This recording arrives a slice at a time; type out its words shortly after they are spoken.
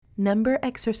Number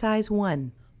exercise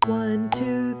 1. 1,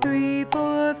 2, 3,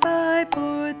 4, 5,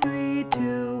 4, 3,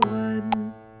 2,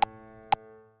 1.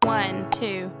 1,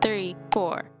 2, 3,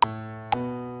 4.